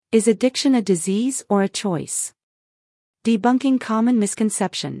Is addiction a disease or a choice? Debunking common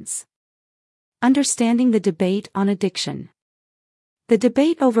misconceptions. Understanding the debate on addiction. The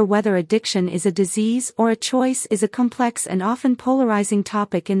debate over whether addiction is a disease or a choice is a complex and often polarizing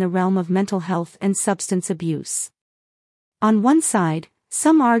topic in the realm of mental health and substance abuse. On one side,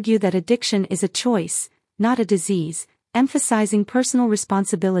 some argue that addiction is a choice, not a disease, emphasizing personal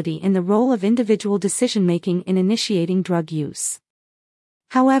responsibility in the role of individual decision-making in initiating drug use.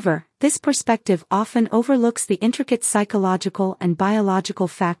 However, this perspective often overlooks the intricate psychological and biological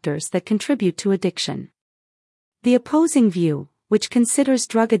factors that contribute to addiction. The opposing view, which considers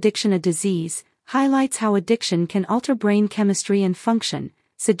drug addiction a disease, highlights how addiction can alter brain chemistry and function,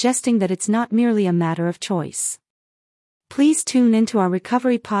 suggesting that it's not merely a matter of choice. Please tune into our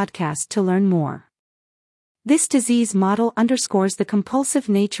recovery podcast to learn more. This disease model underscores the compulsive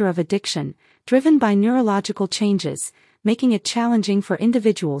nature of addiction, driven by neurological changes, making it challenging for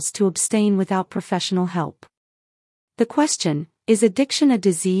individuals to abstain without professional help. The question, is addiction a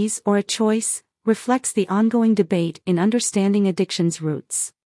disease or a choice, reflects the ongoing debate in understanding addiction's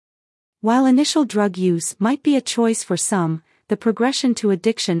roots. While initial drug use might be a choice for some, the progression to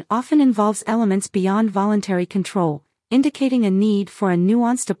addiction often involves elements beyond voluntary control, indicating a need for a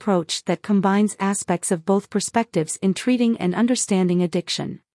nuanced approach that combines aspects of both perspectives in treating and understanding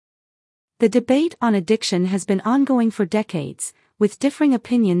addiction. The debate on addiction has been ongoing for decades, with differing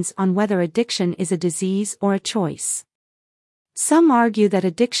opinions on whether addiction is a disease or a choice. Some argue that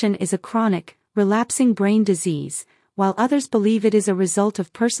addiction is a chronic, relapsing brain disease, while others believe it is a result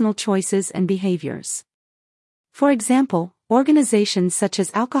of personal choices and behaviors. For example, organizations such as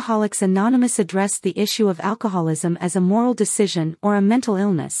Alcoholics Anonymous address the issue of alcoholism as a moral decision or a mental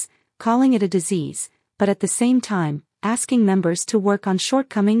illness, calling it a disease, but at the same time, asking members to work on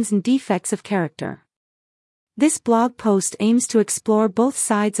shortcomings and defects of character. This blog post aims to explore both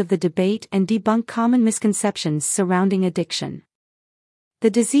sides of the debate and debunk common misconceptions surrounding addiction. The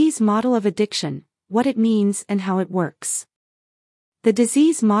disease model of addiction, what it means and how it works. The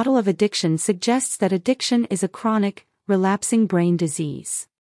disease model of addiction suggests that addiction is a chronic, relapsing brain disease.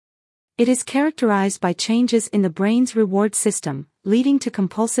 It is characterized by changes in the brain's reward system, leading to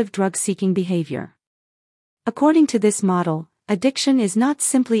compulsive drug-seeking behavior. According to this model, addiction is not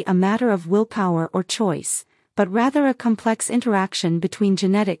simply a matter of willpower or choice, but rather a complex interaction between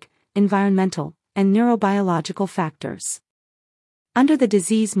genetic, environmental, and neurobiological factors. Under the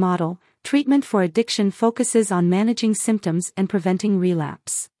disease model, treatment for addiction focuses on managing symptoms and preventing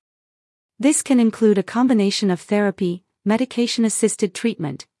relapse. This can include a combination of therapy, medication-assisted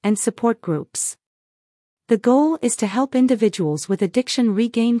treatment, and support groups. The goal is to help individuals with addiction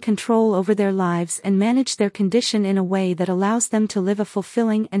regain control over their lives and manage their condition in a way that allows them to live a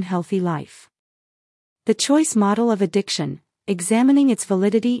fulfilling and healthy life. The choice model of addiction, examining its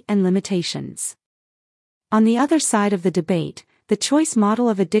validity and limitations. On the other side of the debate, the choice model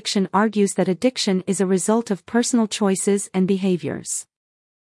of addiction argues that addiction is a result of personal choices and behaviors.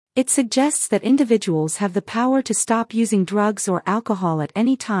 It suggests that individuals have the power to stop using drugs or alcohol at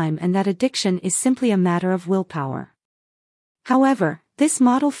any time and that addiction is simply a matter of willpower. However, this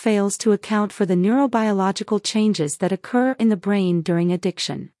model fails to account for the neurobiological changes that occur in the brain during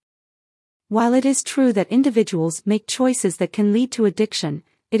addiction. While it is true that individuals make choices that can lead to addiction,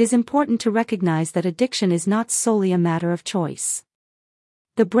 it is important to recognize that addiction is not solely a matter of choice.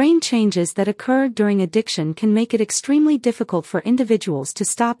 The brain changes that occur during addiction can make it extremely difficult for individuals to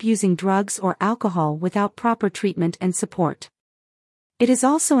stop using drugs or alcohol without proper treatment and support. It is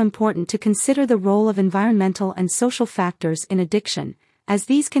also important to consider the role of environmental and social factors in addiction, as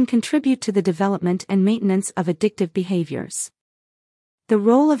these can contribute to the development and maintenance of addictive behaviors. The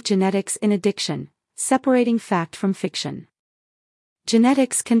role of genetics in addiction, separating fact from fiction.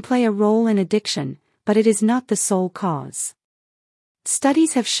 Genetics can play a role in addiction, but it is not the sole cause.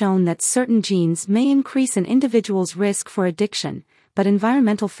 Studies have shown that certain genes may increase an individual's risk for addiction, but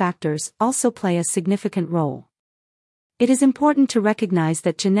environmental factors also play a significant role. It is important to recognize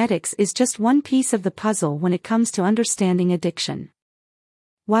that genetics is just one piece of the puzzle when it comes to understanding addiction.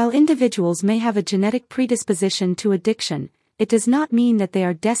 While individuals may have a genetic predisposition to addiction, it does not mean that they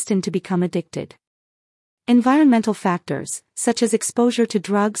are destined to become addicted. Environmental factors, such as exposure to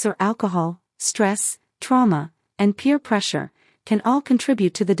drugs or alcohol, stress, trauma, and peer pressure, can all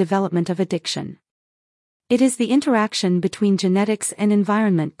contribute to the development of addiction. It is the interaction between genetics and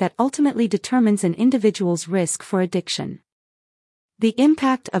environment that ultimately determines an individual's risk for addiction. The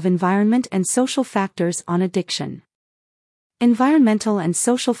impact of environment and social factors on addiction. Environmental and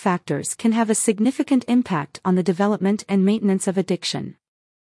social factors can have a significant impact on the development and maintenance of addiction.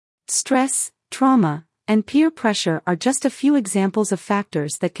 Stress, trauma, and peer pressure are just a few examples of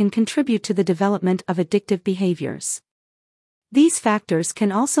factors that can contribute to the development of addictive behaviors. These factors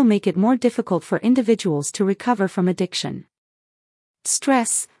can also make it more difficult for individuals to recover from addiction.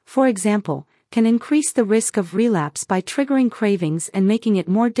 Stress, for example, can increase the risk of relapse by triggering cravings and making it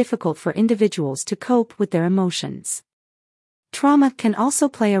more difficult for individuals to cope with their emotions. Trauma can also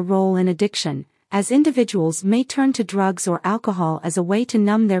play a role in addiction, as individuals may turn to drugs or alcohol as a way to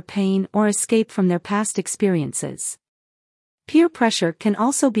numb their pain or escape from their past experiences. Peer pressure can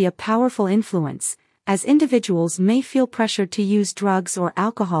also be a powerful influence, as individuals may feel pressured to use drugs or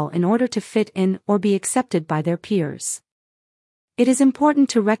alcohol in order to fit in or be accepted by their peers. It is important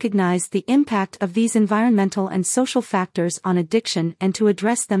to recognize the impact of these environmental and social factors on addiction and to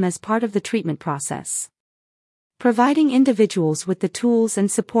address them as part of the treatment process. Providing individuals with the tools and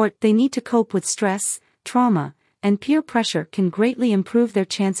support they need to cope with stress, trauma, and peer pressure can greatly improve their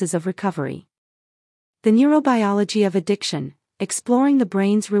chances of recovery. The neurobiology of addiction, exploring the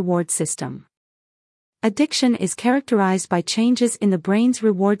brain's reward system. Addiction is characterized by changes in the brain's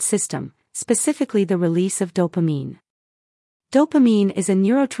reward system, specifically the release of dopamine. Dopamine is a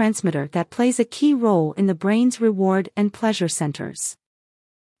neurotransmitter that plays a key role in the brain's reward and pleasure centers.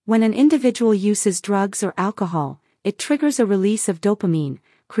 When an individual uses drugs or alcohol, it triggers a release of dopamine,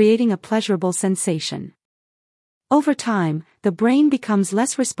 creating a pleasurable sensation. Over time, the brain becomes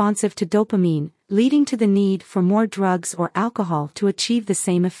less responsive to dopamine, leading to the need for more drugs or alcohol to achieve the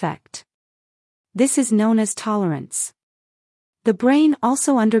same effect. This is known as tolerance. The brain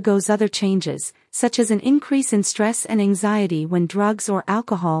also undergoes other changes, such as an increase in stress and anxiety when drugs or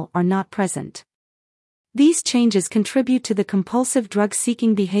alcohol are not present. These changes contribute to the compulsive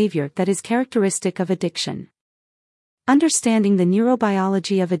drug-seeking behavior that is characteristic of addiction. Understanding the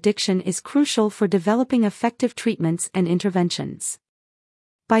neurobiology of addiction is crucial for developing effective treatments and interventions.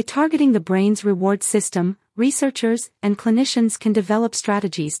 By targeting the brain's reward system, researchers and clinicians can develop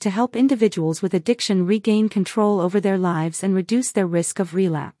strategies to help individuals with addiction regain control over their lives and reduce their risk of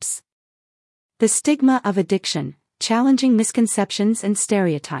relapse. The stigma of addiction, challenging misconceptions and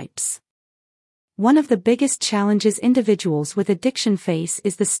stereotypes. One of the biggest challenges individuals with addiction face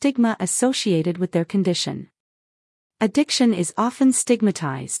is the stigma associated with their condition. Addiction is often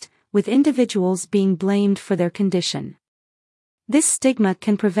stigmatized, with individuals being blamed for their condition. This stigma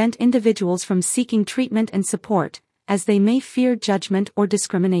can prevent individuals from seeking treatment and support, as they may fear judgment or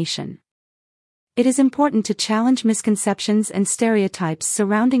discrimination. It is important to challenge misconceptions and stereotypes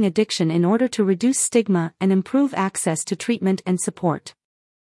surrounding addiction in order to reduce stigma and improve access to treatment and support.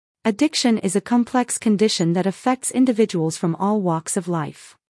 Addiction is a complex condition that affects individuals from all walks of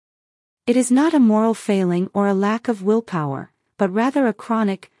life. It is not a moral failing or a lack of willpower, but rather a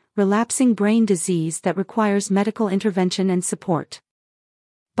chronic, relapsing brain disease that requires medical intervention and support.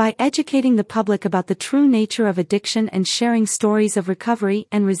 By educating the public about the true nature of addiction and sharing stories of recovery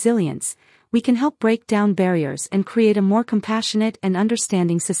and resilience, we can help break down barriers and create a more compassionate and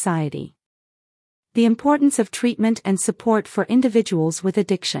understanding society. The importance of treatment and support for individuals with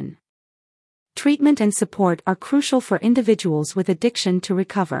addiction. Treatment and support are crucial for individuals with addiction to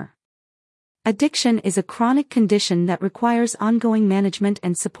recover. Addiction is a chronic condition that requires ongoing management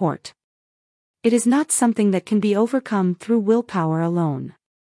and support. It is not something that can be overcome through willpower alone.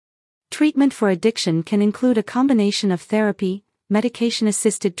 Treatment for addiction can include a combination of therapy,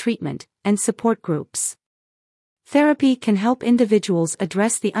 medication-assisted treatment, and support groups. Therapy can help individuals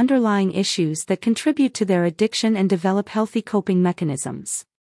address the underlying issues that contribute to their addiction and develop healthy coping mechanisms.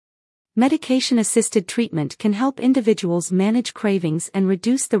 Medication-assisted treatment can help individuals manage cravings and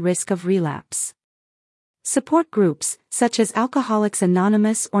reduce the risk of relapse. Support groups, such as Alcoholics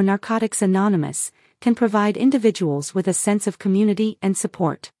Anonymous or Narcotics Anonymous, can provide individuals with a sense of community and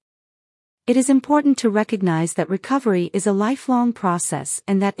support. It is important to recognize that recovery is a lifelong process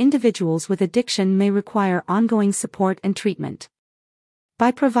and that individuals with addiction may require ongoing support and treatment. By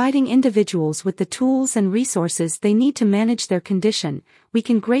providing individuals with the tools and resources they need to manage their condition, we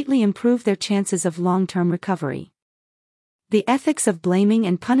can greatly improve their chances of long-term recovery. The ethics of blaming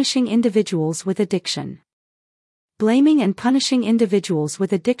and punishing individuals with addiction. Blaming and punishing individuals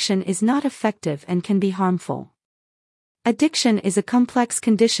with addiction is not effective and can be harmful. Addiction is a complex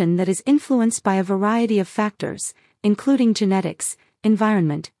condition that is influenced by a variety of factors, including genetics,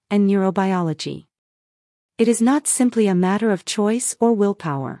 environment, and neurobiology. It is not simply a matter of choice or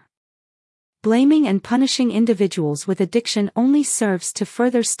willpower. Blaming and punishing individuals with addiction only serves to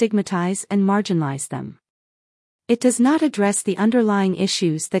further stigmatize and marginalize them. It does not address the underlying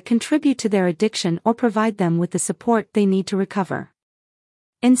issues that contribute to their addiction or provide them with the support they need to recover.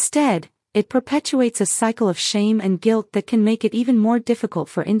 Instead, it perpetuates a cycle of shame and guilt that can make it even more difficult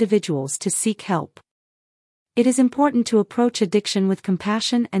for individuals to seek help. It is important to approach addiction with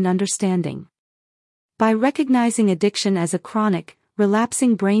compassion and understanding. By recognizing addiction as a chronic,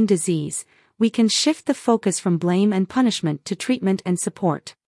 relapsing brain disease, we can shift the focus from blame and punishment to treatment and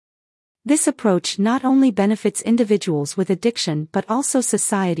support. This approach not only benefits individuals with addiction but also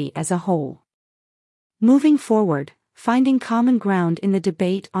society as a whole. Moving forward, finding common ground in the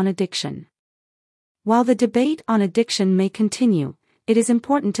debate on addiction. While the debate on addiction may continue, it is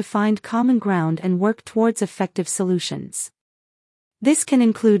important to find common ground and work towards effective solutions. This can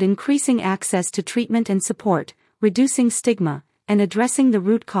include increasing access to treatment and support, reducing stigma, and addressing the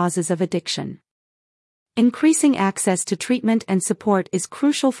root causes of addiction. Increasing access to treatment and support is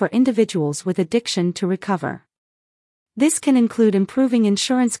crucial for individuals with addiction to recover. This can include improving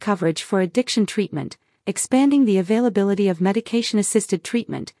insurance coverage for addiction treatment, expanding the availability of medication-assisted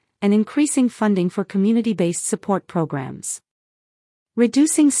treatment, and increasing funding for community-based support programs.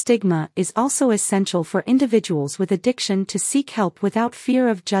 Reducing stigma is also essential for individuals with addiction to seek help without fear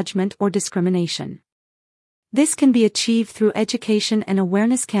of judgment or discrimination. This can be achieved through education and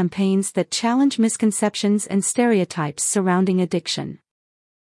awareness campaigns that challenge misconceptions and stereotypes surrounding addiction.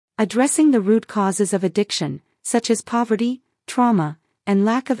 Addressing the root causes of addiction, such as poverty, trauma, and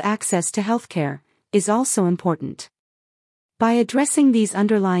lack of access to healthcare, is also important. By addressing these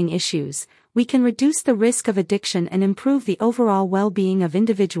underlying issues, we can reduce the risk of addiction and improve the overall well-being of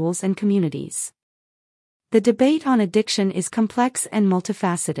individuals and communities. The debate on addiction is complex and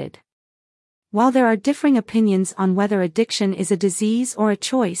multifaceted. While there are differing opinions on whether addiction is a disease or a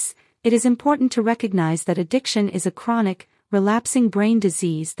choice, it is important to recognize that addiction is a chronic, relapsing brain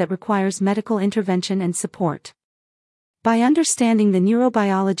disease that requires medical intervention and support. By understanding the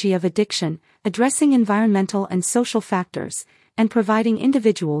neurobiology of addiction, addressing environmental and social factors, and providing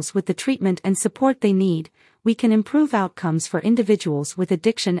individuals with the treatment and support they need, we can improve outcomes for individuals with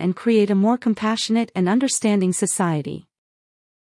addiction and create a more compassionate and understanding society.